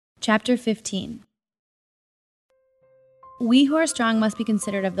Chapter 15. We who are strong must be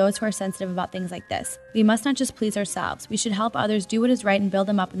considerate of those who are sensitive about things like this. We must not just please ourselves. We should help others do what is right and build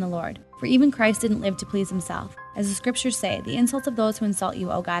them up in the Lord. For even Christ didn't live to please himself. As the scriptures say, the insults of those who insult you,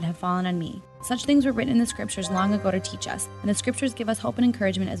 O God, have fallen on me. Such things were written in the scriptures long ago to teach us, and the scriptures give us hope and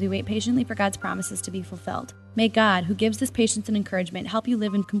encouragement as we wait patiently for God's promises to be fulfilled. May God, who gives this patience and encouragement, help you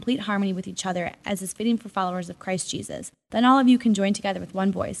live in complete harmony with each other as is fitting for followers of Christ Jesus. Then all of you can join together with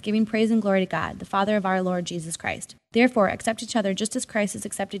one voice, giving praise and glory to God, the Father of our Lord Jesus Christ. Therefore, accept each other just as Christ has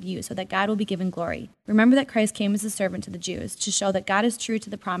accepted you, so that God will be given glory. Remember that Christ came as a servant to the Jews, to show that God is true to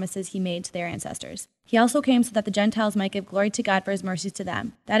the promises he made to their ancestors. He also came so that the Gentiles might give glory to God for his mercies to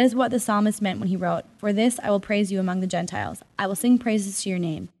them. That is what the psalmist meant when he wrote, "For this I will praise you among the Gentiles. I will sing praises to your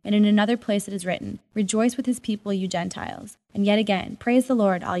name." And in another place it is written, "Rejoice with his people, you Gentiles." And yet again, "Praise the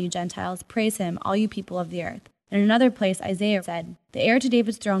Lord, all you Gentiles. Praise him, all you people of the earth." In another place, Isaiah said, "The heir to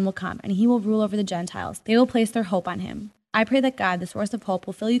David's throne will come, and he will rule over the Gentiles. They will place their hope on him." I pray that God, the source of hope,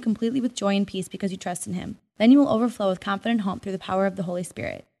 will fill you completely with joy and peace because you trust in him. Then you will overflow with confident hope through the power of the Holy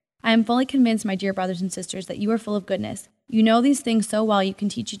Spirit. I am fully convinced, my dear brothers and sisters, that you are full of goodness. You know these things so well you can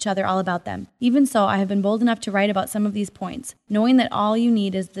teach each other all about them. Even so, I have been bold enough to write about some of these points, knowing that all you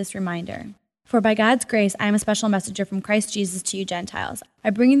need is this reminder. For by God's grace, I am a special messenger from Christ Jesus to you Gentiles. I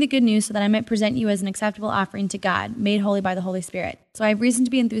bring you the good news so that I might present you as an acceptable offering to God, made holy by the Holy Spirit. So I have reason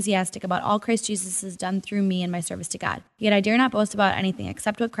to be enthusiastic about all Christ Jesus has done through me in my service to God. Yet I dare not boast about anything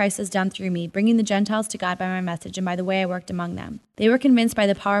except what Christ has done through me, bringing the Gentiles to God by my message and by the way I worked among them. They were convinced by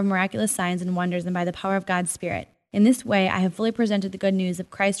the power of miraculous signs and wonders and by the power of God's Spirit. In this way, I have fully presented the good news of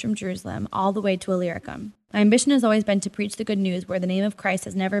Christ from Jerusalem all the way to Illyricum. My ambition has always been to preach the good news where the name of Christ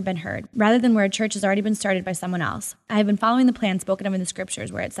has never been heard, rather than where a church has already been started by someone else. I have been following the plan spoken of in the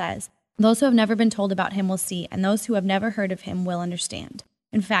scriptures where it says, "Those who have never been told about him will see, and those who have never heard of him will understand."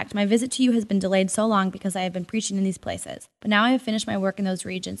 In fact, my visit to you has been delayed so long because I have been preaching in these places. But now I have finished my work in those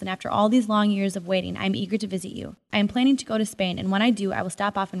regions, and after all these long years of waiting, I am eager to visit you. I am planning to go to Spain, and when I do, I will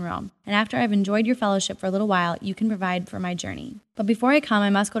stop off in Rome. And after I have enjoyed your fellowship for a little while, you can provide for my journey. But before I come, I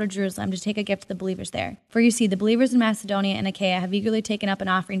must go to Jerusalem to take a gift to the believers there. For you see, the believers in Macedonia and Achaia have eagerly taken up an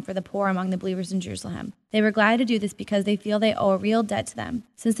offering for the poor among the believers in Jerusalem. They were glad to do this because they feel they owe a real debt to them.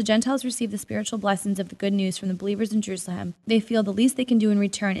 Since the Gentiles receive the spiritual blessings of the good news from the believers in Jerusalem, they feel the least they can do in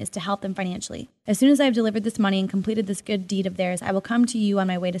return is to help them financially. As soon as I have delivered this money and completed this good deed of theirs, I will come to you on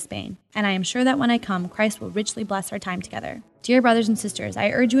my way to Spain. And I am sure that when I come, Christ will richly bless our time together. Dear brothers and sisters, I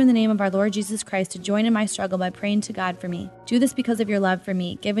urge you in the name of our Lord Jesus Christ to join in my struggle by praying to God for me. Do this because of your love for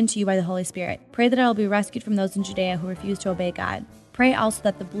me, given to you by the Holy Spirit. Pray that I will be rescued from those in Judea who refuse to obey God. Pray also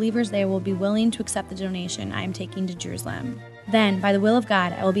that the believers there will be willing to accept the donation I am taking to Jerusalem. Then, by the will of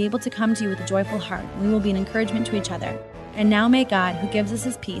God, I will be able to come to you with a joyful heart, and we will be an encouragement to each other. And now may God, who gives us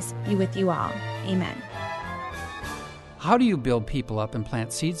his peace, be with you all. Amen. How do you build people up and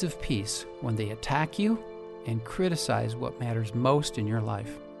plant seeds of peace when they attack you and criticize what matters most in your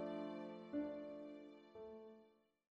life?